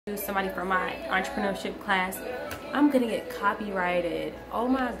Somebody from my entrepreneurship class. I'm gonna get copyrighted. Oh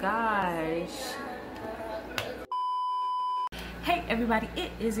my gosh. Hey everybody, it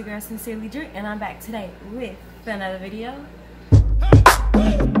is your girl Sincerely Drew, and I'm back today with another video.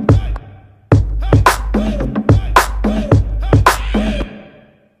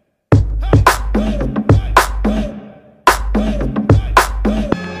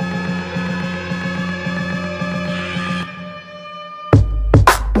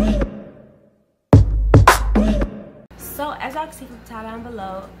 So as y'all can see from the title down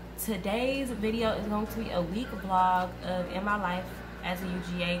below, today's video is going to be a week vlog of in my life as a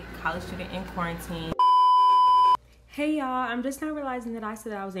UGA college student in quarantine. Hey y'all, I'm just now realizing that I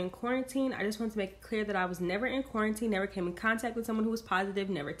said that I was in quarantine. I just want to make it clear that I was never in quarantine, never came in contact with someone who was positive,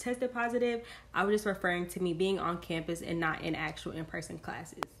 never tested positive. I was just referring to me being on campus and not in actual in-person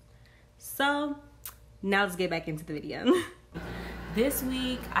classes. So now let's get back into the video. This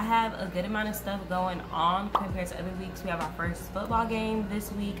week, I have a good amount of stuff going on compared to other weeks. We have our first football game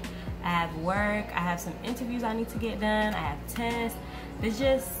this week. I have work. I have some interviews I need to get done. I have tests. There's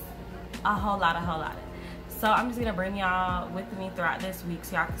just a whole lot. So I'm just gonna bring y'all with me throughout this week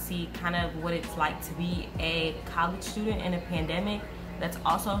so y'all can see kind of what it's like to be a college student in a pandemic that's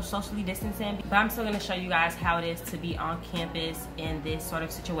also socially distancing. But I'm still gonna show you guys how it is to be on campus in this sort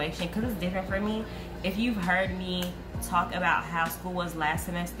of situation, because it's different for me. If you've heard me talk about how school was last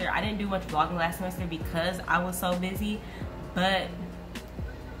semester, I didn't do much vlogging last semester because I was so busy, but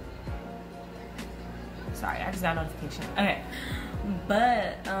sorry, I just got a notification. Okay,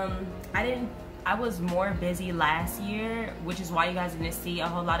 but I was more busy last year, which is why you guys didn't see a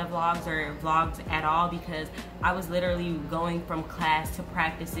whole lot of vlogs or vlogs at all, because I was literally going from class to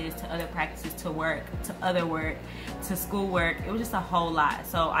practices to other practices to work to other work to schoolwork. It was just a whole lot.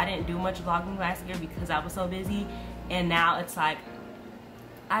 So I didn't do much vlogging last year because I was so busy. And now it's like,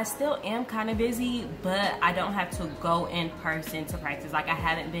 I still am kind of busy, but I don't have to go in person to practice. Like, I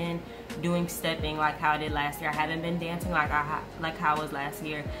haven't been doing stepping like how I did last year. I haven't been dancing like how I was last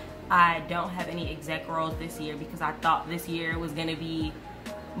year. I don't have any exec roles this year because I thought this year was gonna be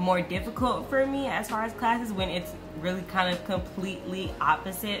more difficult for me as far as classes, when it's really kind of completely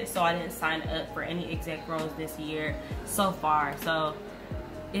opposite. So I didn't sign up for any exec roles this year so far. So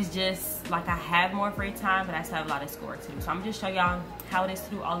it's just like I have more free time, but I still have a lot of schoolwork to do. So I'm just show y'all how it is to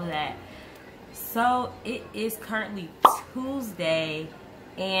do all of that. So it is currently Tuesday,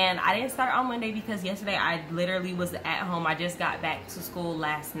 and I didn't start on Monday because yesterday I literally was at home. I just got back to school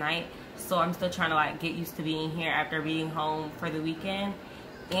last night, so I'm still trying to like get used to being here after being home for the weekend.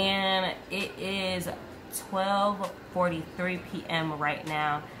 And it is 12:43 p.m. right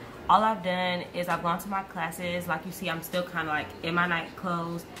now. All I've done is I've gone to my classes. Like you see, I'm still kind of like in my night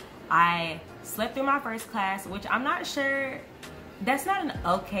clothes. I slept through my first class, which I'm not sure, that's not an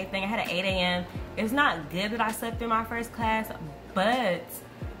okay thing. I had an 8 a.m. It's not good that I slept through my first class, but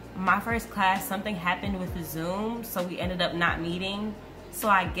my first class, something happened with the Zoom, so we ended up not meeting. So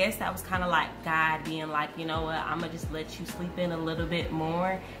I guess that was kind of like God being like, you know what, I'm gonna just let you sleep in a little bit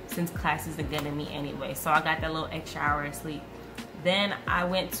more since class isn't gonna meet anyway. So I got that little extra hour of sleep. Then I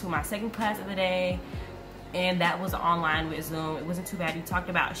went to my second class of the day, and that was online with Zoom. It wasn't too bad. We talked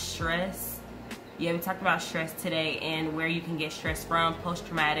about stress. Yeah, we talked about stress today and where you can get stress from,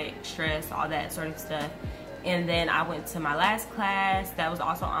 post-traumatic stress, all that sort of stuff. And then I went to my last class that was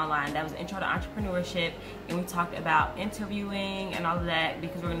also online. That was Intro to Entrepreneurship, and we talked about interviewing and all of that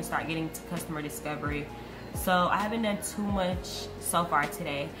because we're gonna start getting to customer discovery. So I haven't done too much so far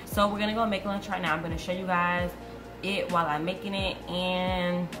today. So we're gonna go make lunch right now. I'm gonna show you guys it while I'm making it,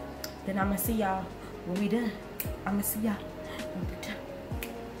 and then I'm gonna see y'all when we done. I'm gonna see y'all when we done.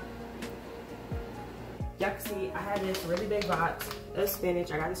 Y'all can see I have this really big box of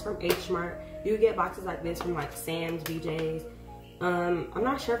spinach. I got this from H Mart. You get boxes like this from like Sam's, BJ's. I'm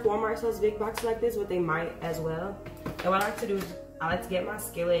not sure if Walmart sells big boxes like this, but they might as well. And what I like to do is I like to get my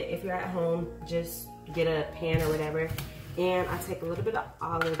skillet. If you're at home, just get a pan or whatever. And I take a little bit of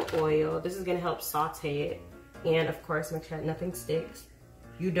olive oil. This is gonna help saute it. And of course, make sure that nothing sticks.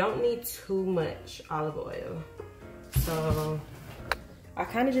 You don't need too much olive oil. So I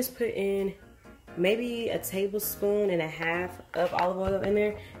kind of just put in maybe a tablespoon and a half of olive oil in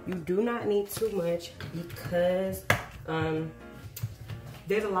there. You do not need too much because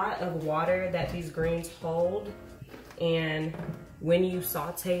there's a lot of water that these greens hold, and when you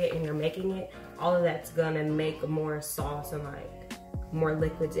saute it and you're making it, all of that's gonna make more sauce and like more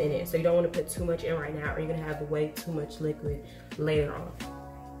liquids in it. So you don't want to put too much in right now, or you're gonna have way too much liquid later on.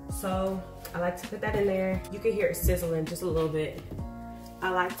 So I like to put that in there. You can hear it sizzling just a little bit. I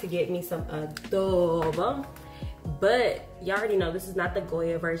like to get me some adobo. But y'all already know this is not the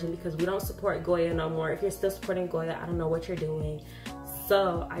Goya version because we don't support Goya no more. If you're still supporting Goya, I don't know what you're doing.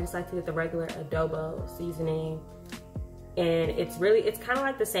 So I just like to get the regular adobo seasoning. And it's kind of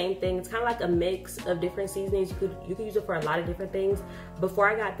like the same thing. It's kind of like a mix of different seasonings. You could use it for a lot of different things. Before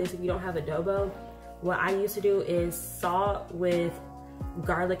I got this, if you don't have adobo, what I used to do is salt with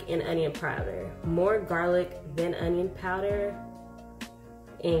garlic and onion powder. More garlic than onion powder.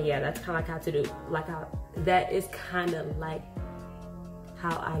 And yeah, that's kind of like how to do, that is kind of like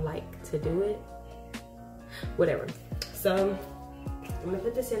how I like to do it. Whatever. So I'm gonna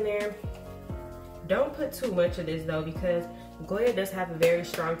put this in there. Don't put too much of this though, because Goya does have a very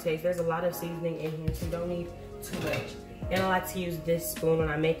strong taste. There's a lot of seasoning in here, so you don't need too much. And I like to use this spoon when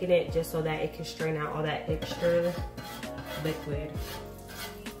I'm making it, just so that it can strain out all that extra liquid.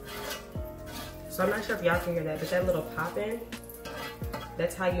 So I'm not sure if y'all can hear that, but that little popping,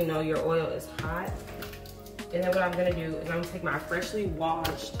 that's how you know your oil is hot. And then what I'm gonna do is I'm gonna take my freshly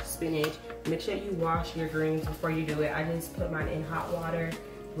washed spinach. Make sure you wash your greens before you do it. I just put mine in hot water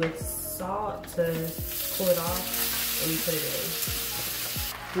with salt to cool it off, and you put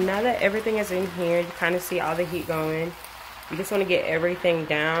it in. Now that everything is in here, you kind of see all the heat going. You just want to get everything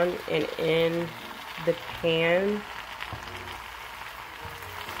down and in the pan.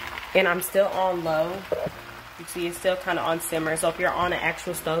 And I'm still on low. You see it's still kind of on simmer. So if you're on an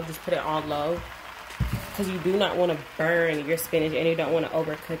actual stove, just put it on low, because you do not want to burn your spinach and you don't want to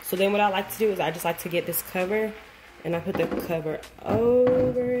overcook. So then what I like to do is I just like to get this cover, and I put the cover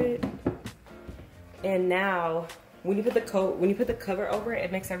over it. And now when you put the cover over it,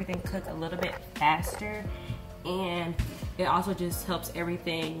 it makes everything cook a little bit faster, and it also just helps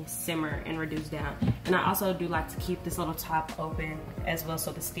everything simmer and reduce down. And I also do like to keep this little top open as well,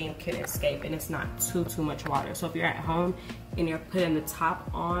 so the steam can escape and it's not too much water. So if you're at home and you're putting the top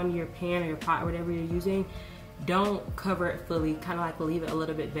on your pan or your pot or whatever you're using, don't cover it fully, kind of like leave it a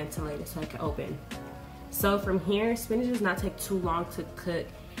little bit ventilated so it can open. So from here, spinach does not take too long to cook.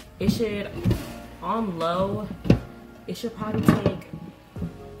 It should, on low, it should probably take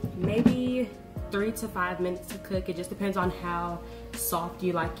maybe 3 to 5 minutes to cook. It just depends on how soft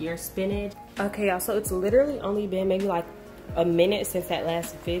you like your spinach. Okay, y'all, so it's literally only been maybe like a minute since that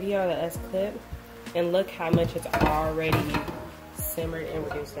last video, that last clip, and look how much it's already simmered and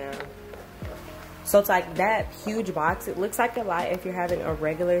reduced down. So it's like that huge box, it looks like a lot if you're having a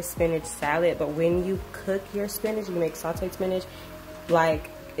regular spinach salad, but when you cook your spinach, you make sauteed spinach, like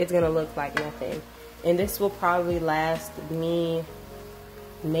it's gonna look like nothing. And this will probably last me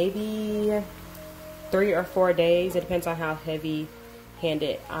maybe 3 or 4 days. It depends on how heavy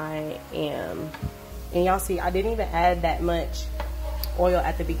handed I am. And y'all see, I didn't even add that much oil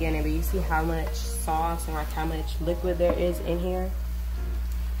at the beginning, but you see how much sauce and like how much liquid there is in here.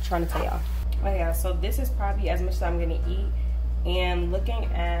 I'm trying to tell y'all. Oh yeah, so this is probably as much as I'm gonna eat. And looking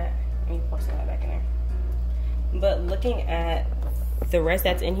at, let me pour some of that back in there. But looking at the rest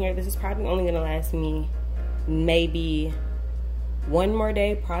that's in here, this is probably only gonna last me maybe 1 more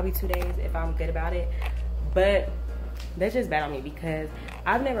day, probably 2 days if I'm good about it. But that's just bad on me because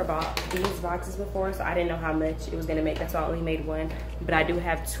I've never bought these boxes before, so I didn't know how much it was gonna make. That's why I only made 1, but I do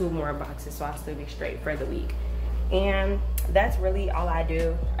have 2 more boxes, so I'll still be straight for the week. And that's really all I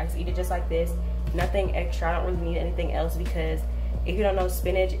do. I just eat it just like this, nothing extra. I don't really need anything else, because if you don't know,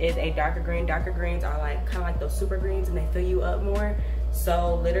 spinach is a darker green. Darker greens are like kind of like those super greens, and they fill you up more.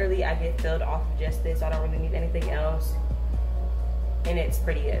 So literally I get filled off of just this. I don't really need anything else, and it's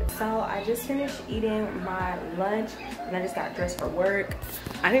pretty good. So I just finished eating my lunch and I just got dressed for work.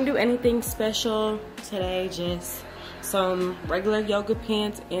 I didn't do anything special today, just some regular yoga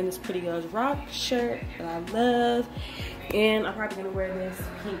pants and this Pretty Girls Rock shirt that I love. And I'm probably gonna wear this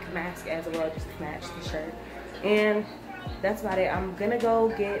pink mask as well, just to match the shirt. And that's about it. I'm gonna go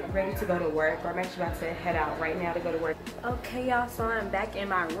get ready to go to work, or I'm actually about to head out right now to go to work. Okay, y'all, so I'm back in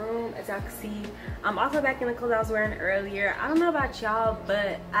my room. As y'all can see, I'm also back in the clothes I was wearing earlier. I don't know about y'all,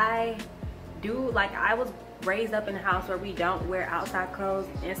 but I do, like, I was raised up in a house where we don't wear outside clothes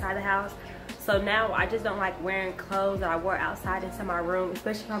inside the house. So now I just don't like wearing clothes that I wore outside into my room,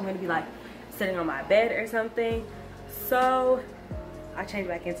 especially if I'm gonna be like sitting on my bed or something. So I changed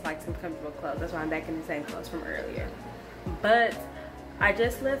back into like some comfortable clothes. That's why I'm back in the same clothes from earlier. But I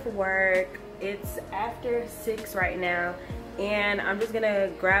just left work. It's after 6 right now, and I'm just gonna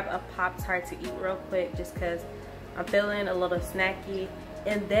grab a Pop-Tart to eat real quick just because I'm feeling a little snacky.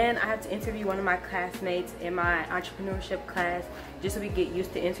 And then I have to interview one of my classmates in my entrepreneurship class, just so we get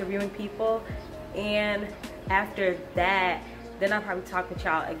used to interviewing people. And after that, then I'll probably talk with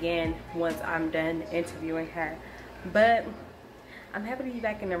y'all again once I'm done interviewing her. But I'm happy to be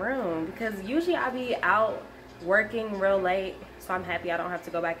back in the room, because usually I'll be out working real late, so I'm happy I don't have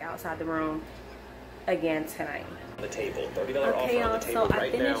to go back outside the room again tonight. The table, $30 Okay, y'all, so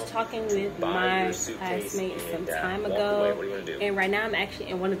I finished talking with my classmates some time ago, and right now I'm actually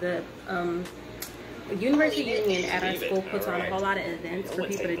in one of the University Union at our school puts on a whole lot of events for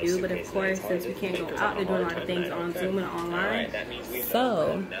people to do, but of course, since we can't go out, they're doing a lot of things on Zoom and online.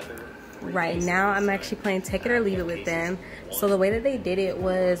 So right now I'm actually playing Take It or Leave It with them. So the way that they did it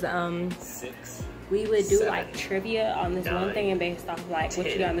was we would do like trivia on this one thing, and based off like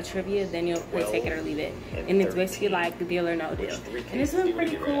what you got on the trivia, then you'll play Take It or Leave It, and it's basically like the deal or no deal. And it's been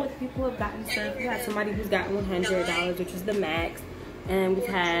pretty cool with people who have gotten stuff. We had somebody who's gotten $100, which is the max, and we've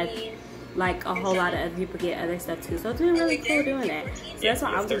had like a whole lot of other people get other stuff too. So it's been really cool doing that. So that's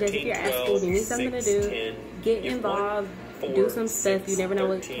why I would suggest, if you're at school, you need something to do, get involved, do some stuff. You never know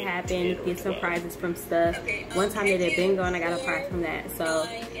what can happen. Get some prizes from stuff. One time they did bingo and I got a prize from that. So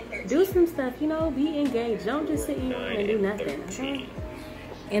do some stuff, you know, be engaged. Don't just sit in your room and do nothing, okay?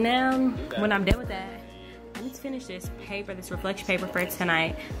 And now when I'm done with that, I need to finish this paper, this reflection paper for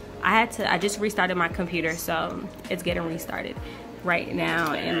tonight. I just restarted my computer, so it's getting restarted right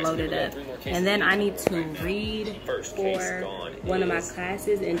now and loaded up. And then I need to read for one of my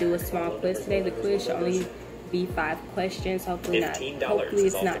classes and do a small quiz today. The quiz should only be 5 questions. Hopefully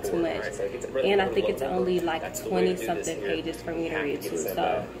it's not too much. And I think it's only like 20 something pages for me to read too,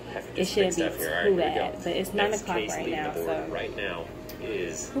 so it shouldn't be too bad. But it's 9 o'clock right now,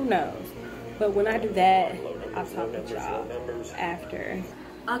 so who knows. But when I do that, I'll talk with y'all after.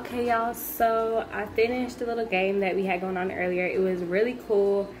 Okay, y'all, so I finished the little game that we had going on earlier. It was really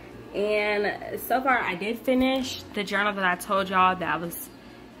cool, and so far I did finish the journal that I told y'all that I was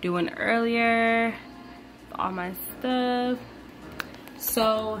doing earlier, all my stuff.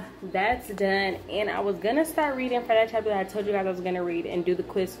 So that's done, and I was gonna start reading for that chapter that I told you guys I was gonna read and do the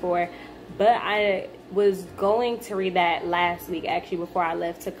quiz for, but I was going to read that last week, actually, before I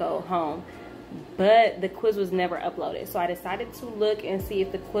left to go home. But the quiz was never uploaded, so I decided to look and see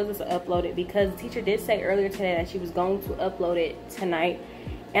if the quiz was uploaded, because the teacher did say earlier today that she was going to upload it tonight,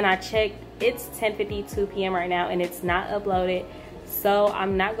 and I checked. It's 10:52 p.m. right now and it's not uploaded, so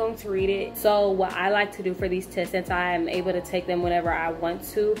I'm not going to read it. So what I like to do for these tests, since I am able to take them whenever I want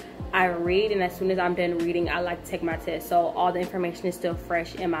to, I read, and as soon as I'm done reading, I like to take my test, so all the information is still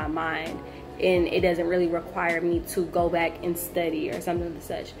fresh in my mind and it doesn't really require me to go back and study or something of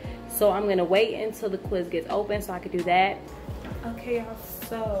such. So I'm gonna wait until the quiz gets open so I could do that. Okay, y'all,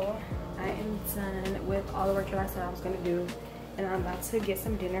 so I am done with all the work that I said I was gonna do, and I'm about to get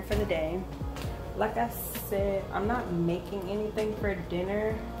some dinner for the day. Like I said, I'm not making anything for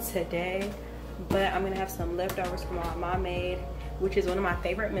dinner today, but I'm gonna have some leftovers from my mom made, which is one of my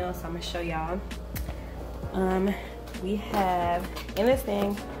favorite meals, so I'm gonna show y'all. We have in this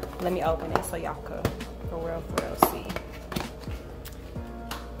thing, let me open it so y'all could for real see.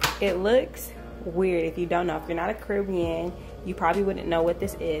 It looks weird if you don't know. If you're not a Caribbean, you probably wouldn't know what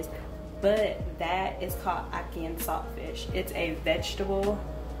this is, but that is called Aggie and saltfish. It's a vegetable,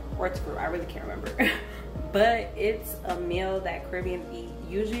 or it's fruit, I really can't remember. But it's a meal that Caribbeans eat.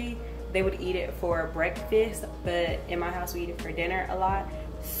 Usually they would eat it for breakfast, but in my house we eat it for dinner a lot.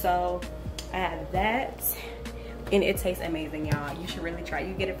 So I have that, and it tastes amazing, y'all. You should really try it.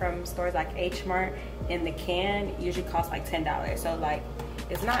 You get it from stores like H Mart, and the can usually costs like $10. So like,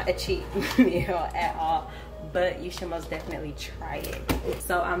 it's not a cheap meal at all, but you should most definitely try it.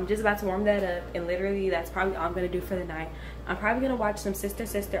 So I'm just about to warm that up, and literally that's probably all I'm gonna do for the night. I'm probably gonna watch some Sister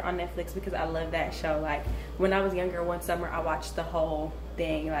Sister on Netflix because I love that show. Like when I was younger, one summer I watched the whole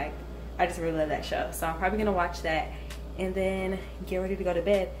thing. Like I just really love that show. So I'm probably gonna watch that and then get ready to go to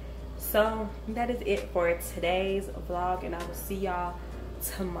bed. So that is it for today's vlog, and I will see y'all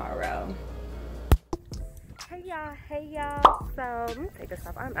tomorrow. Hey y'all, so let me take this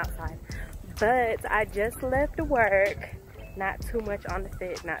off. I'm outside, but I just left work. Not too much on the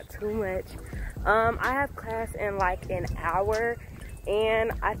fit, not too much. I have class in like an hour,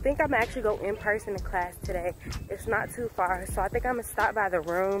 and I think I'm actually go in person to class today. It's not too far, so I think I'm gonna stop by the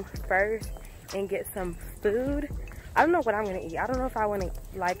room first and get some food. I don't know what I'm gonna eat. I don't know if I want to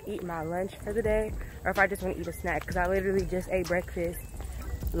like eat my lunch for the day or if I just want to eat a snack, because I literally just ate breakfast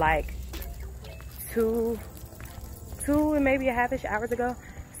like two and maybe a half-ish hours ago.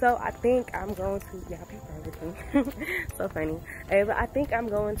 So I think I'm going to, yeah, people are everything. So funny. But I think I'm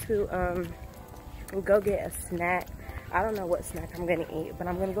going to go get a snack. I don't know what snack I'm gonna eat, but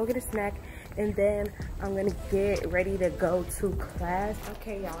I'm gonna go get a snack, and then I'm gonna get ready to go to class.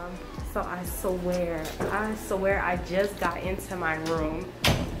 Okay, y'all, so I swear I just got into my room,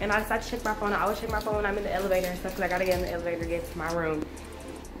 and I decided to check my phone. I always check my phone when I'm in the elevator and stuff, because I gotta get in the elevator to get to my room.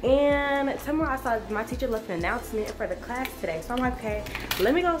 And somewhere I saw my teacher left an announcement for the class today. So I'm like, okay,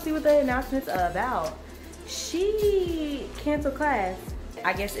 let me go see what the announcement's about. She canceled class.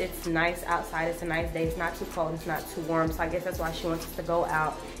 I guess it's nice outside. It's a nice day. It's not too cold. It's not too warm. So I guess that's why she wants us to go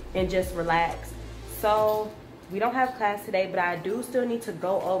out and just relax. So we don't have class today, but I do still need to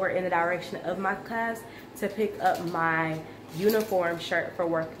go over in the direction of my class to pick up my uniform shirt for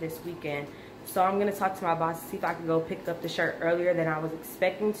work this weekend. So I'm gonna talk to my boss to see if I can go pick up the shirt earlier than I was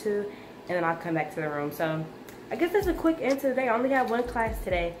expecting to, and then I'll come back to the room. So I guess that's a quick end to the day. I only have one class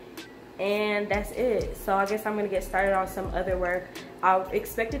today, and that's it. So I guess I'm gonna get started on some other work. I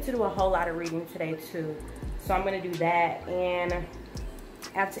expected to do a whole lot of reading today too. So I'm gonna do that, and I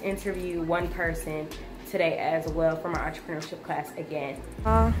have to interview one person today as well for my entrepreneurship class again.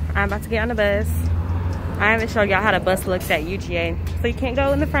 I'm about to get on the bus. I haven't showed y'all how the bus looks at UGA. So you can't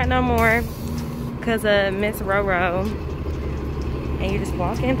go in the front no more because of Miss Roro. And you just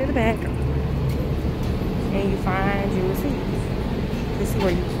walk in through the back and you find your seats. You see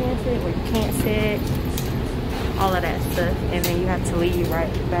where you can sit, where you can't sit, all of that stuff. And then you have to leave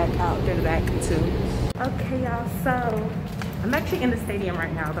right back out through the back too. Okay, y'all, so I'm actually in the stadium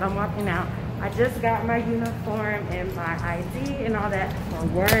right now, but I'm walking out. I just got my uniform and my ID and all that for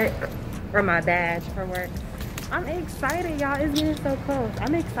work, or my badge for work. I'm excited, y'all. It's getting so close.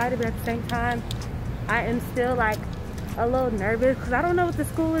 I'm excited, but at the same time, I am still like a little nervous because I don't know what the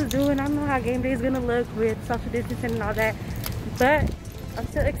school is doing. I don't know how game day is gonna look with social distancing and all that. But I'm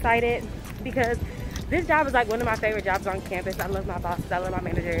still excited because this job is like one of my favorite jobs on campus. I love my bosses, I love my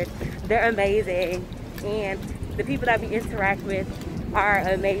managers. They're amazing. And the people that we interact with are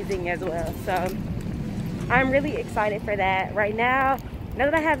amazing as well. So I'm really excited for that. Right now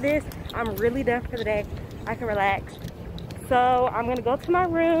that I have this, I'm really done for the day. I can relax. So I'm gonna go to my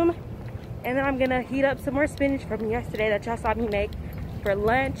room and then I'm gonna heat up some more spinach from yesterday that y'all saw me make for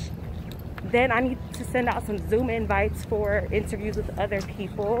lunch. Then I need to send out some Zoom invites for interviews with other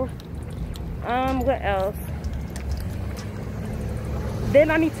people. What else? Then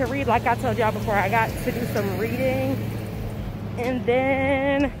I need to read, like I told y'all before. I got to do some reading. And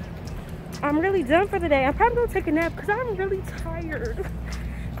then I'm really done for the day. I'm probably gonna take a nap because I'm really tired.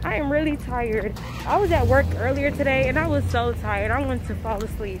 I am really tired. I was at work earlier today and I was so tired. I wanted to fall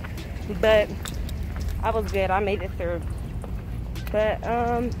asleep, but I was good. I made it through. But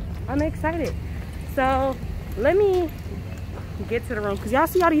I'm excited. So let me get to the room because y'all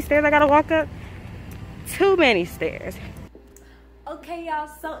see all these stairs I gotta walk up? Too many stairs. Okay, y'all,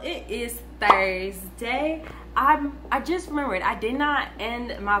 so it is Thursday. I just remembered I did not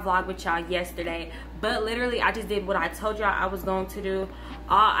end my vlog with y'all yesterday, but literally I just did what I told y'all I was going to do.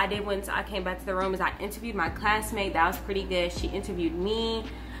 All I did once I came back to the room is I interviewed my classmate. That was pretty good. She interviewed me.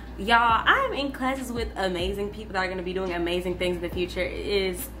 Y'all, I am in classes with amazing people that are going to be doing amazing things in the future. It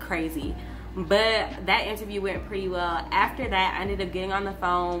is crazy. But that interview went pretty well. After that, I ended up getting on the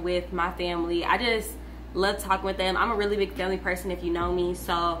phone with my family. I just love talking with them. I'm a really big family person if you know me,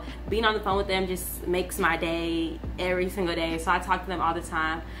 so being on the phone with them just makes my day every single day. So I talk to them all the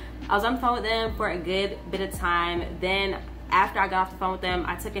time. I was on the phone with them for a good bit of time. Then after I got off the phone with them,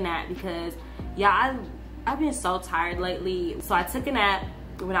 I took a nap because yeah, I've been so tired lately. So I took a nap.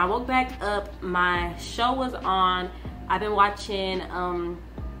 When I woke back up, my show was on. I've been watching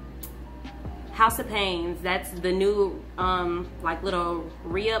House of Pains. That's the new like little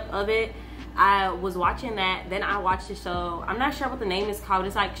re-up of it. I was watching that, then I watched the show. I'm not sure what the name is called.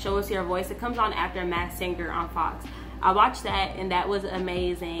 It's like Show Us Your Voice. It comes on after Masked Singer on Fox. I watched that and that was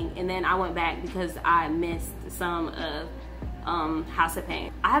amazing. And then I went back because I missed some of House of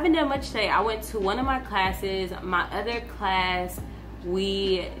Pain. I haven't done much today. I went to one of my classes. My other class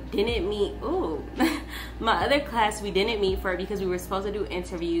we didn't meet. My other class we didn't meet for because we were supposed to do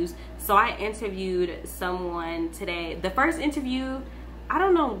interviews. So I interviewed someone today. The first interview, I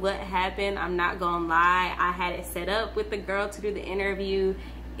don't know what happened. I'm not gonna lie. I had it set up with the girl to do the interview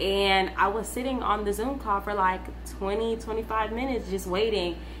and I was sitting on the Zoom call for like 20-25 minutes just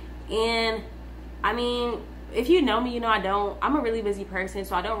waiting. And I mean, if you know me, you know I'm a really busy person,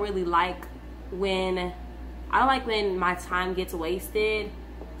 so I don't really like when my time gets wasted.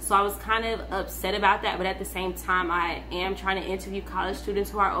 So I was kind of upset about that, but at the same time I am trying to interview college students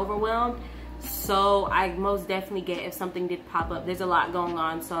who are overwhelmed. So I most definitely get if something did pop up. There's a lot going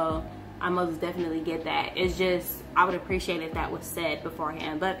on, so I most definitely get that. It's just I would appreciate if that was said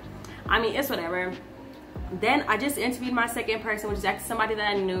beforehand, but I mean, it's whatever. Then I just interviewed my second person, which is actually somebody that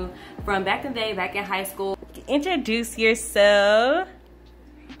I knew from back in the day, back in high school. Introduce yourself.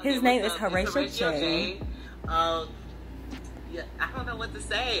 His name is Horatio J. Yeah, I don't know what to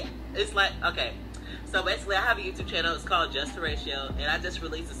say. It's like, okay, So basically, I have a YouTube channel. It's called Just a Ratio, and I just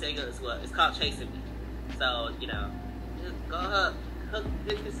released a single as well. It's called Chasing Me. So, you know, just go hook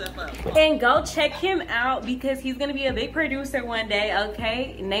yourself up. And go check him out because he's gonna be a big producer one day,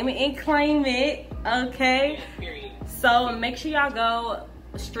 okay? Name it and claim it, okay? Yeah, period. So make sure y'all go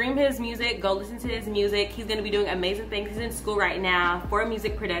stream his music, go listen to his music. He's gonna be doing amazing things. He's in school right now for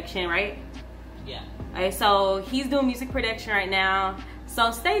music production, right? Yeah. Okay, so he's doing music production right now.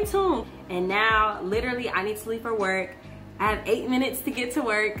 So stay tuned. And now, literally, I need to leave for work. I have 8 minutes to get to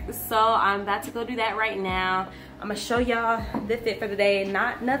work, so I'm about to go do that right now. I'm gonna show y'all the fit for the day.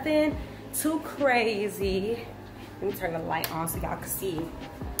 Nothing too crazy. Let me turn the light on so y'all can see.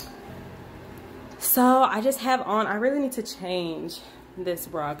 So I just have on, I really need to change this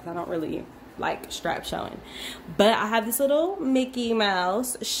bra because I don't really like strap showing. But I have this little Mickey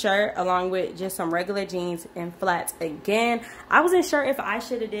Mouse shirt along with just some regular jeans and flats again. I wasn't sure if I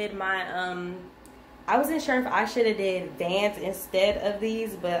should have did my did Vans instead of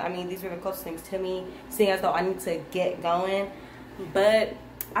these, but I mean these were the closest things to me, seeing as though I need to get going. But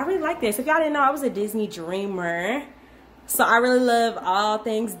I really like this. If y'all didn't know, I was a Disney dreamer, so I really love all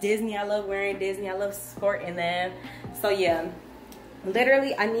things Disney. I love wearing Disney. I love sporting them. So yeah,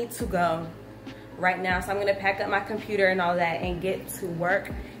 literally I need to go right now, so I'm gonna pack up my computer and all that and get to work.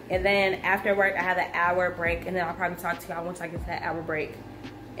 And then after work I have an hour break, and then I'll probably talk to y'all once I get to that hour break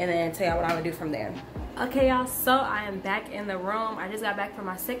and then tell y'all what I'm gonna do from there. Okay y'all, so I am back in the room. I just got back from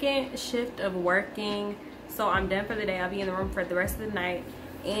my second shift of working, so I'm done for the day. I'll be in the room for the rest of the night,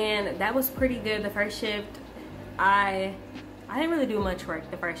 and that was pretty good. The first shift, I didn't really do much work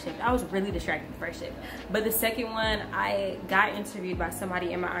the first shift. I was really distracted the first shift. But the second one, I got interviewed by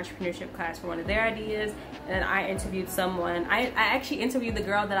somebody in my entrepreneurship class for one of their ideas, and I interviewed someone. I actually interviewed the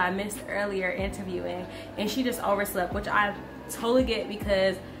girl that I missed earlier interviewing, and she just overslept, which I totally get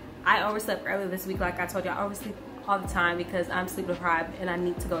because I overslept earlier this week. Like I told you, I oversleep all the time because I'm sleep deprived and I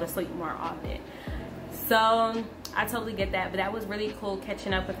need to go to sleep more often. So I totally get that, but that was really cool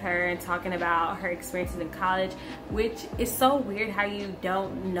catching up with her and talking about her experiences in college, which is so weird how you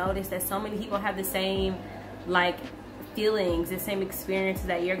don't notice that so many people have the same like feelings, the same experiences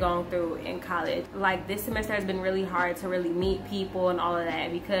that you're going through in college. Like this semester has been really hard to really meet people and all of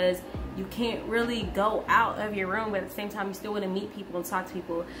that because you can't really go out of your room, but at the same time you still want to meet people and talk to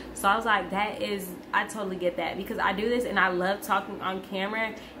people. So I was like, I totally get that because I do this and I love talking on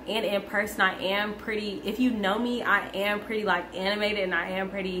camera, and in person I am pretty, if you know me, I am pretty like animated and I am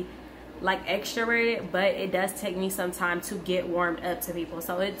pretty like extroverted, but it does take me some time to get warmed up to people.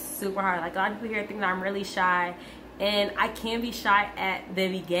 So it's super hard. Like a lot of people here think that I'm really shy, and I can be shy at the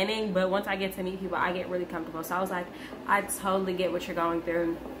beginning, but once I get to meet people I get really comfortable. So I was like, I totally get what you're going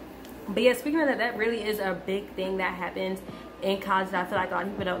through. But yeah, speaking of that, that really is a big thing that happens in college that I feel like a lot of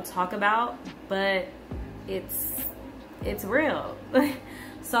people don't talk about, but it's real.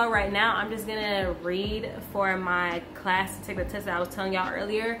 So right now I'm just gonna read for my class to take the test that I was telling y'all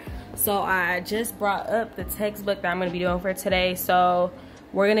earlier. So I just brought up the textbook that I'm gonna be doing for today. So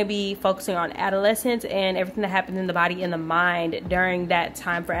we're gonna be focusing on adolescence and everything that happens in the body and the mind during that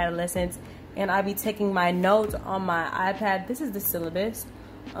time for adolescence. And I'll be taking my notes on my iPad. This is the syllabus.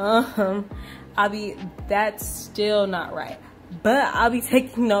 That's still not right, but I'll be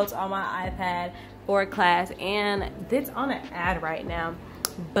taking notes on my iPad for class, and it's on an ad right now,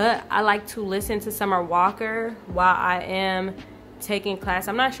 but I like to listen to Summer Walker while I am taking class.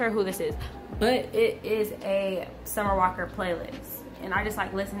 I'm not sure who this is, but it is a Summer Walker playlist, and I just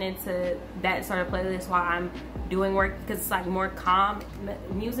like listening to that sort of playlist while I'm doing work because it's like more calm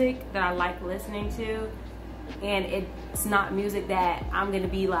music that I like listening to, and it's not music that I'm gonna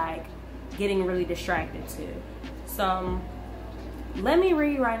be like getting really distracted to. So let me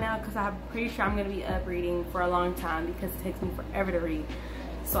read right now because I'm pretty sure I'm gonna be up reading for a long time because it takes me forever to read.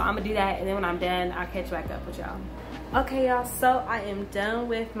 So I'm gonna do that, and then when I'm done I'll catch back up with y'all. Okay y'all, so I am done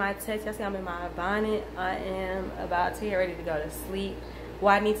with my test. Y'all see I'm in my bonnet. I am about to get ready to go to sleep.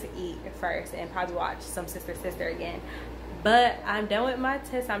 Well, I need to eat first and probably watch some Sister again. But I'm done with my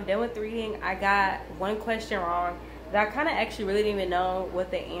test. I'm done with reading. I got one question wrong that I kind of actually really didn't even know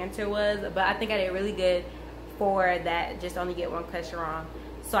what the answer was, but I think I did really good for that, just only get one question wrong.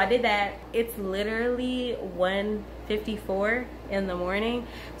 So I did that. It's literally 1:54 in the morning,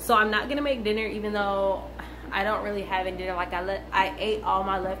 so I'm not gonna make dinner even though I don't really have any dinner. Like I ate all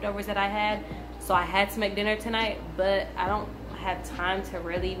my leftovers that I had, so I had to make dinner tonight, but I don't have time to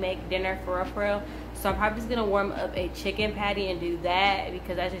really make dinner for real. So I'm probably just gonna warm up a chicken patty and do that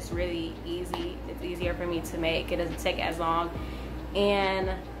because that's just really easy. It's easier for me to make. It doesn't take as long. And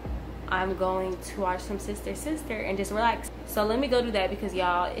I'm going to watch some Sister and just relax. So let me go do that because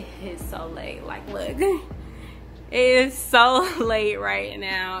y'all, it is so late. Like, look, it is so late right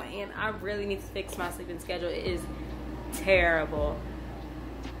now, and I really need to fix my sleeping schedule. It is terrible.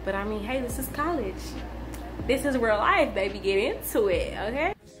 But I mean, hey, this is college. This is real life, baby. Get into it,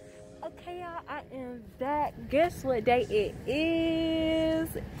 okay? Okay, y'all, I am back. Guess what day it is?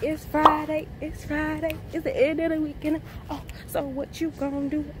 It's Friday. It's Friday. It's the end of the weekend. Oh, so what you gonna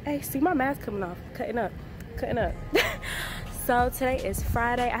do? Hey, see my mask coming off. Cutting up. So today is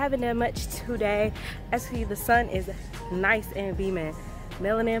Friday. I haven't done much today. Actually, the sun is nice and beaming.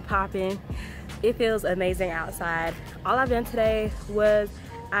 Melanin popping. It feels amazing outside. All I've done today was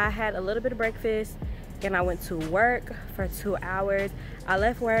I had a little bit of breakfast and I went to work for 2 hours. I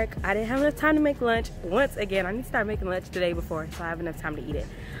left work. I didn't have enough time to make lunch. Once again, I need to start making lunch the day before so I have enough time to eat it.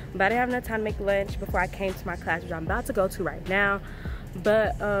 But I didn't have enough time to make lunch before I came to my class, which I'm about to go to right now.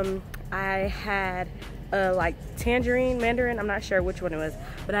 But I had like tangerine, mandarin, I'm not sure which one it was,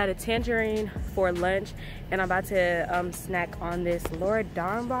 but I had a tangerine for lunch, and I'm about to snack on this Lord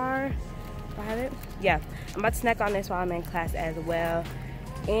Darn bar. Do I have it? Yeah, I'm about to snack on this while I'm in class as well.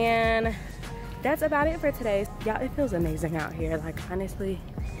 And that's about it for today. Y'all, it feels amazing out here. Like, honestly,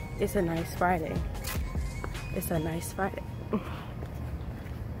 it's a nice Friday. It's a nice Friday.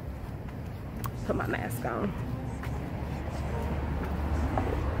 Put my mask on.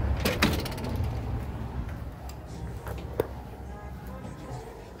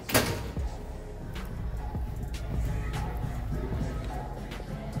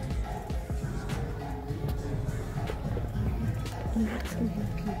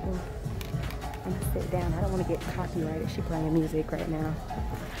 Sit down. I don't want to get copyrighted. She's playing music right now.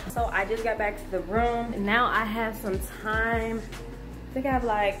 So I just got back to the room. Now I have some time. I think I have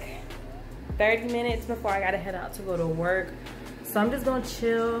like 30 minutes before I gotta head out to go to work. So I'm just gonna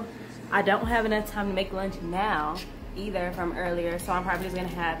chill. I don't have enough time to make lunch now either from earlier. So I'm probably just gonna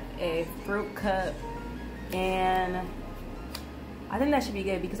have a fruit cup, and I think that should be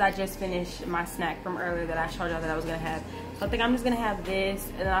good because I just finished my snack from earlier that I showed y'all that I was gonna have. So I think I'm just gonna have this,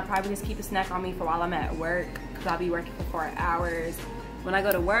 and then I'll probably just keep the snack on me for while I'm at work because I'll be working for 4 hours. When I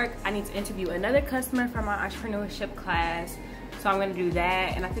go to work, I need to interview another customer from my entrepreneurship class. So I'm gonna do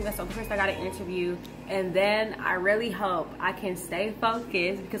that, and I think that's the only person I gotta interview. And then I really hope I can stay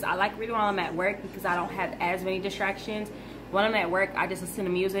focused because I like reading while I'm at work because I don't have as many distractions. When I'm at work, I just listen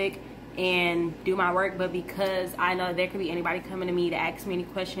to music and do my work, but because I know there could be anybody coming to me to ask me any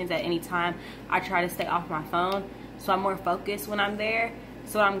questions at any time, I try to stay off my phone, so I'm more focused when I'm there.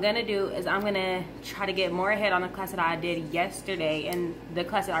 So what I'm gonna do is I'm gonna try to get more ahead on the class that I did yesterday, and the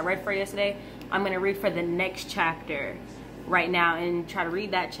class that I read for yesterday, I'm gonna read for the next chapter right now and try to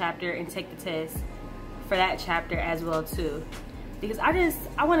read that chapter and take the test for that chapter as well too, because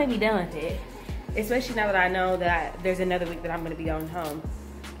I want to be done with it, especially now that I know that there's another week that I'm gonna be going home.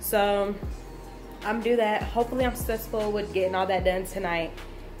 So I'm gonna do that. Hopefully I'm successful with getting all that done tonight,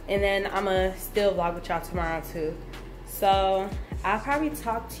 and then I'm gonna still vlog with y'all tomorrow too. So I'll probably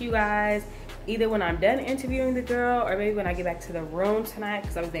talk to you guys either when I'm done interviewing the girl or maybe when I get back to the room tonight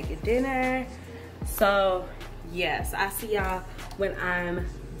because I was making dinner. So yes, I'll see y'all when I'm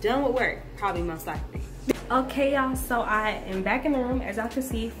done with work, probably most likely. Okay y'all, so I am back in the room as y'all can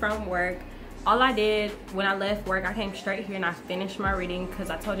see from work. All I did when I left work, I came straight here and I finished my reading because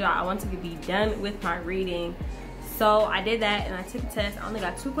I told y'all I wanted to be done with my reading. So I did that and I took a test. I only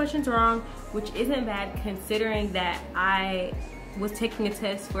got 2 questions wrong, which isn't bad considering that I was taking a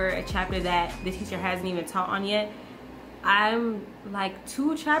test for a chapter that the teacher hasn't even taught on yet. I'm like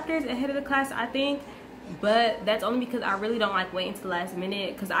 2 chapters ahead of the class, I think, but that's only because I really don't like waiting to the last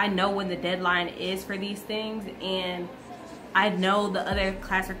minute because I know when the deadline is for these things, and I know the other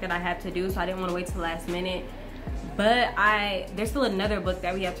classwork that I have to do, so I didn't want to wait till the last minute. But there's still another book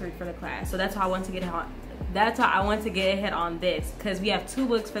that we have to read for the class, so that's why I want to get on. That's why I want to get ahead on this, because we have 2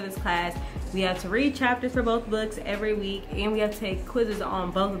 books for this class. We have to read chapters for both books every week, and we have to take quizzes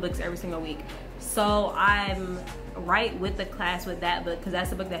on both books every single week. So I'm right with the class with that book because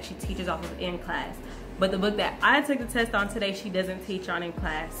that's the book that she teaches off of in class. But the book that I took the test on today, she doesn't teach on in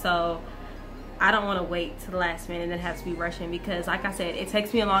class. So I don't want to wait to the last minute and then have to be rushing because, like I said, it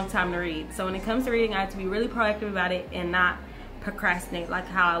takes me a long time to read. So when it comes to reading, I have to be really proactive about it and not procrastinate like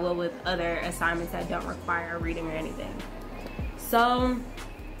how I will with other assignments that don't require reading or anything. So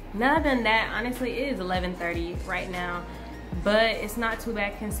now I've done that, honestly, it is 11:30 right now, but it's not too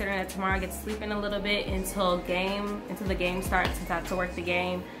bad considering that tomorrow I get to sleep in a little bit until the game starts since I have to work the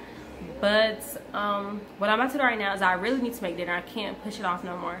game. But what I'm about to do right now is I really need to make dinner. I can't push it off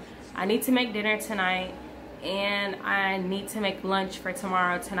no more. I need to make dinner tonight, and I need to make lunch for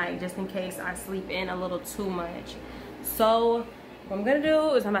tonight, just in case I sleep in a little too much. So what I'm gonna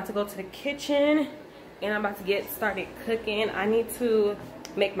do is I'm about to go to the kitchen and I'm about to get started cooking. I need to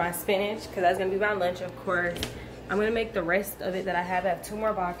make my spinach because that's gonna be my lunch, of course. I'm gonna make the rest of it that I have. I have 2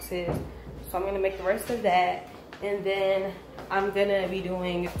 more boxes, so I'm gonna make the rest of that, and then I'm gonna be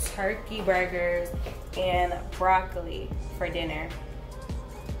doing turkey burgers and broccoli for dinner.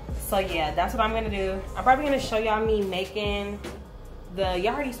 So yeah, that's what I'm gonna do. I'm probably gonna show y'all me making y'all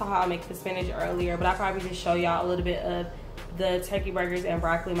already saw how I make the spinach earlier, but I'll probably just show y'all a little bit of the turkey burgers and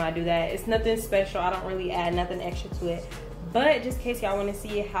broccoli when I do that. It's nothing special. I don't really add nothing extra to it, but just in case y'all want to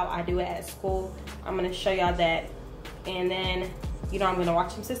see how I do it at school, I'm gonna show y'all that. And then, you know, I'm gonna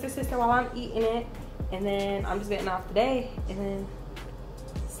watch some Sister while I'm eating it, and then I'm just getting off the day and then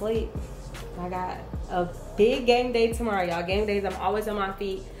sleep. I got a big game day tomorrow, y'all. Game days, I'm always on my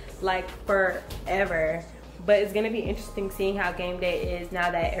feet like forever, but it's gonna be interesting seeing how game day is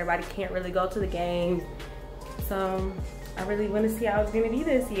now that everybody can't really go to the games. So I really want to see how it's gonna be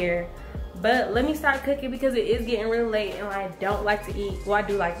this year. But let me start cooking because it is getting really late and I don't like to eat. Well, I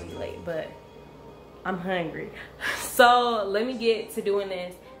do like to eat late, but I'm hungry. So let me get to doing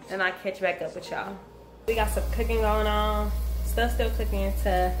this and I'll catch back up with y'all. We got some cooking going on. Stuff still cooking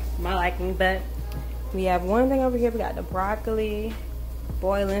to my liking, but we have one thing over here. We got the broccoli,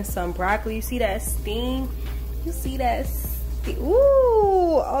 boiling some broccoli. You see that steam? You see that steam?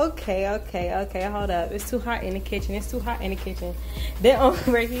 Ooh, okay, hold up. It's too hot in the kitchen. It's too hot in the kitchen. Then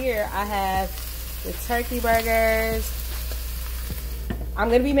over here, I have the turkey burgers. I'm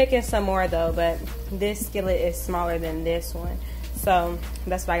gonna be making some more though, but this skillet is smaller than this one. So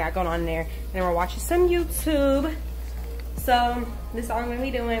that's what I got going on there. And we're watching some YouTube. So this is all I'm gonna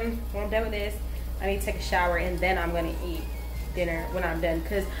be doing. When I'm done with this, I need to take a shower and then I'm gonna eat dinner when I'm done,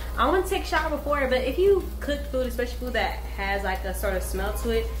 because I want to take a shower before. But if you cook food, especially food that has like a sort of smell to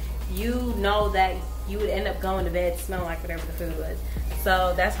it, you know that you would end up going to bed smelling like whatever the food was.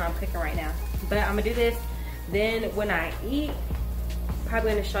 So that's how I'm cooking right now. But I'm gonna do this, then when I eat,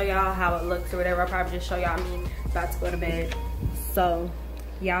 probably gonna show y'all how it looks or whatever. I'll probably just show y'all me about to go to bed. So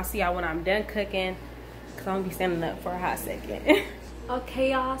y'all see y'all when I'm done cooking, because I'm gonna be standing up for a hot second.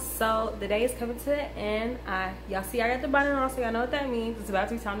 Okay, y'all, so the day is coming to the end. Y'all see I got the bonnet on, so y'all know what that means. It's about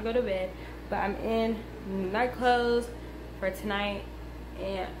to be time to go to bed. But I'm in night clothes for tonight,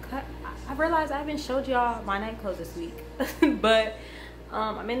 and I realized I haven't showed y'all my night clothes this week. But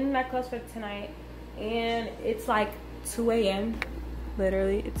I'm in night clothes for tonight, and it's like 2 a.m.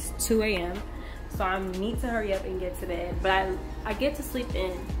 Literally, it's 2 a.m. So I need to hurry up and get to bed. But I get to sleep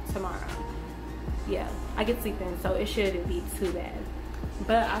in tomorrow. Yeah, I get to sleep in, so it shouldn't be too bad.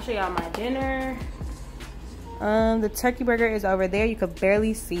 But I'll show y'all my dinner. The turkey burger is over there. You could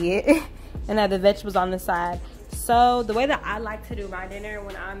barely see it. And I have the vegetables on the side. So the way that I like to do my dinner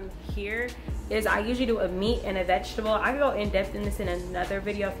when I'm here is I usually do a meat and a vegetable. I can go in depth in this in another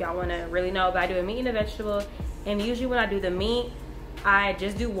video if y'all want to really know. But I do a meat and a vegetable. And usually when I do the meat, I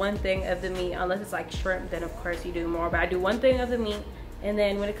just do one thing of the meat. Unless it's like shrimp, then of course you do more. But I do one thing of the meat. And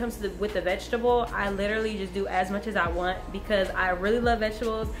then when it comes to with the vegetable, I literally just do as much as I want, because I really love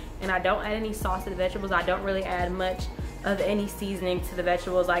vegetables and I don't add any sauce to the vegetables. I don't really add much of any seasoning to the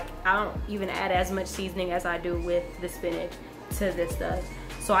vegetables. Like, I don't even add as much seasoning as I do with the spinach to this stuff.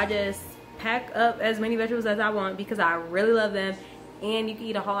 So I just pack up as many vegetables as I want because I really love them. And you can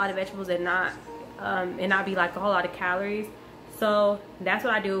eat a whole lot of vegetables and not be like a whole lot of calories. So that's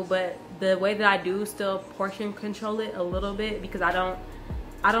what I do. But the way that I do still portion control it a little bit, because I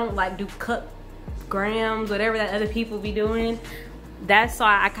don't like do cup grams, whatever that other people be doing. That's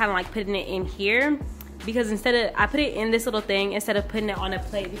why I kind of like putting it in here, because instead of, I put it in this little thing instead of putting it on a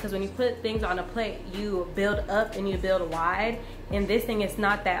plate, because when you put things on a plate, you build up and you build wide, and this thing is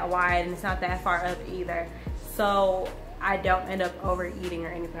not that wide and it's not that far up either. So I don't end up overeating or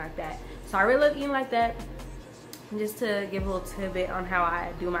anything like that. So I really love eating like that. Just to give a little tidbit on how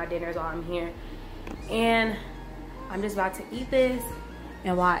I do my dinners while I'm here. And I'm just about to eat this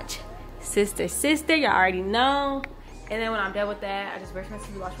and watch Sister. Y'all already know. And then when I'm done with that, I just brush my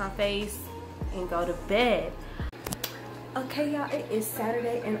teeth, wash my face, and go to bed. Okay, y'all, it is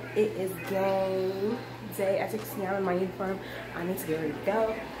Saturday and it is game day. As you can see, I'm in my uniform. I need to get ready to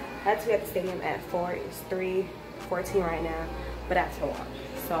go. I have to be at the stadium at 4. It's 3:14 right now, but I have to walk.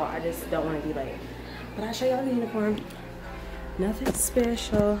 So I just don't want to be late. But I'll show y'all the uniform. Nothing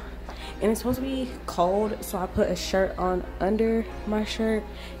special. And it's supposed to be cold, so I put a shirt on under my shirt.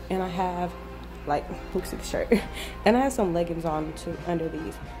 And I have, like, look at the shirt. And I have some leggings on too under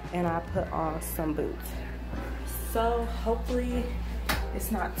these. And I put on some boots. So hopefully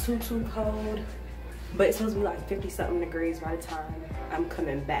it's not too cold. but it's supposed to be like 50-something degrees by the time I'm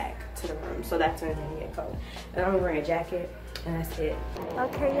coming back to the room. So that's when it's gonna get cold. And I'm wearing a jacket, and that's it.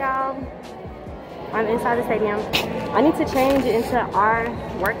 Okay, y'all. I'm inside the stadium. I need to change into our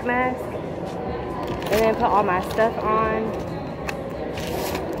work mask and then put all my stuff on,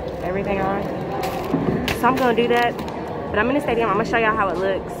 everything on. So I'm gonna do that. But I'm in the stadium. I'm gonna show y'all how it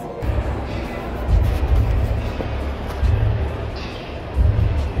looks.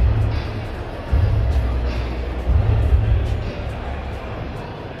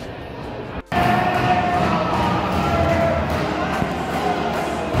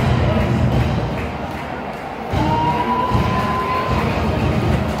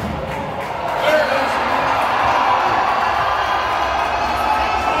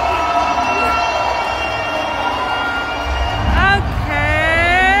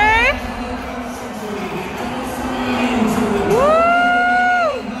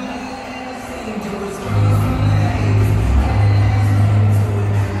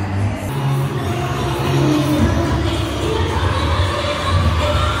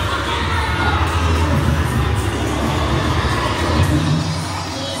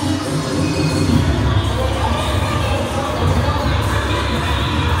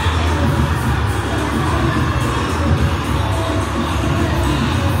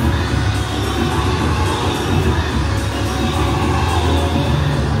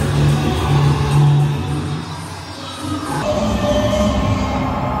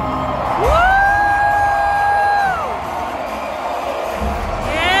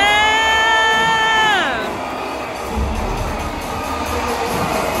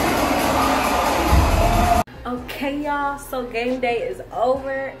 Okay, y'all, so game day is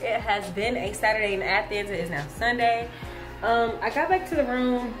over. It has been a Saturday in Athens. It is now Sunday. I got back to the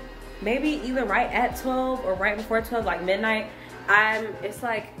room maybe either right at 12 or right before 12, like midnight. It's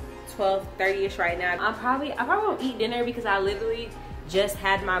like 12:30ish right now. I probably won't eat dinner because I literally just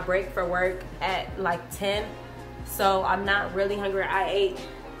had my break for work at like 10, so I'm not really hungry. I ate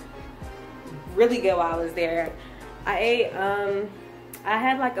really good while I was there. I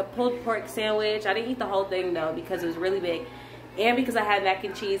had like a pulled pork sandwich. I didn't eat the whole thing though because it was really big, and because I had mac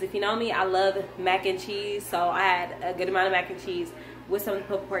and cheese. If you know me, I love mac and cheese, so I had a good amount of mac and cheese with some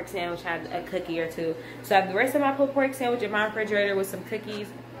pulled pork sandwich. I had a cookie or two. So I have the rest of my pulled pork sandwich in my refrigerator with some cookies.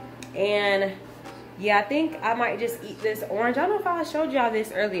 And yeah, I think I might just eat this orange. I don't know if I showed y'all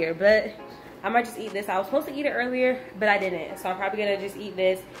this earlier, but I might just eat this. I was supposed to eat it earlier, but I didn't. So I'm probably gonna just eat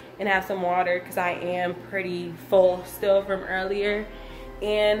this and have some water because I am pretty full still from earlier.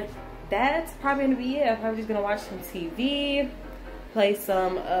 And that's probably gonna be it. I'm probably just gonna watch some TV, play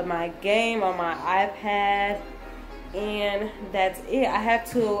some of my game on my iPad, and that's it. I have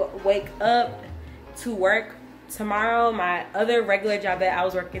to wake up to work tomorrow. My other regular job that I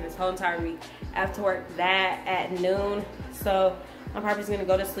was working this whole entire week, I have to work that at noon. So I'm probably just gonna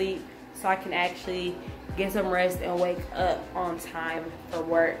go to sleep so I can actually get some rest and wake up on time for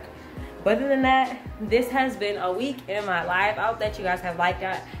work. But other than that, this has been a week in my life. I hope that you guys have liked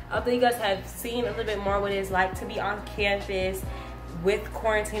that. I hope that you guys have seen a little bit more what it's like to be on campus with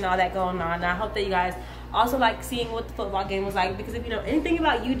quarantine, all that going on. And I hope that you guys also like seeing what the football game was like, because if you know anything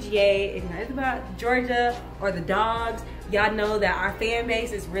about UGA, if you know anything about Georgia or the Dogs, y'all know that our fan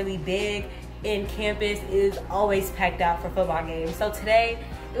base is really big and campus is always packed out for football games. So today,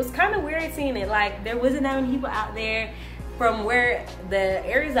 it was kind of weird seeing it. Like, there wasn't that many people out there. From where the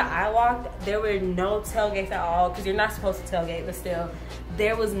areas that I walked, there were no tailgates at all, because you're not supposed to tailgate, but still,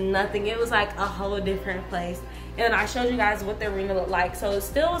 there was nothing. It was like a whole different place. And I showed you guys what the arena looked like. So it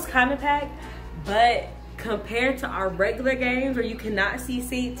still was kind of packed, but compared to our regular games where you cannot see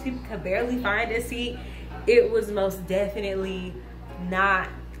seats, people could barely find a seat, it was most definitely not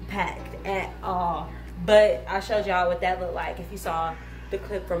packed at all. But I showed y'all what that looked like if you saw the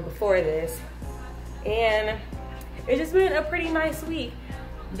clip from before this. And it's just been a pretty nice week.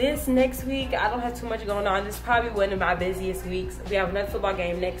 This next week, I don't have too much going on. This is probably one of my busiest weeks. We have another football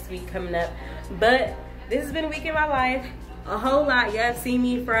game next week coming up. But this has been a week in my life. A whole lot. You have seen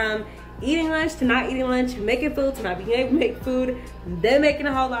me from eating lunch to not eating lunch, making food to not being able to make food, then making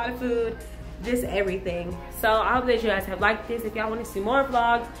a whole lot of food. Just everything. So I hope that you guys have liked this. If y'all want to see more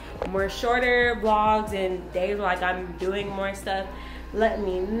vlogs, more shorter vlogs, and days where like I'm doing more stuff, let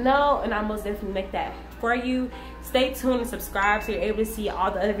me know, and I'll most definitely make that for you. Stay tuned and subscribe so you're able to see all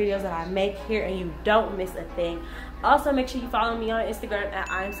the other videos that I make here and you don't miss a thing. Also, make sure you follow me on Instagram at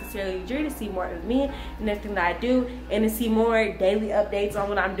IamSincerelyDrew to see more of me and everything that I do, and to see more daily updates on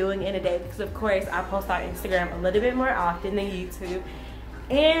what I'm doing in a day, because of course I post on Instagram a little bit more often than YouTube.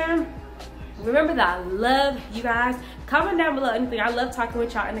 And remember that I love you guys. Comment down below anything. I love talking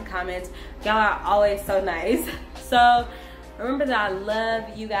with y'all in the comments. Y'all are always so nice. So remember that I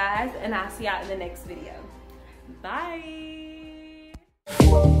love you guys, and I'll see y'all in the next video. Bye.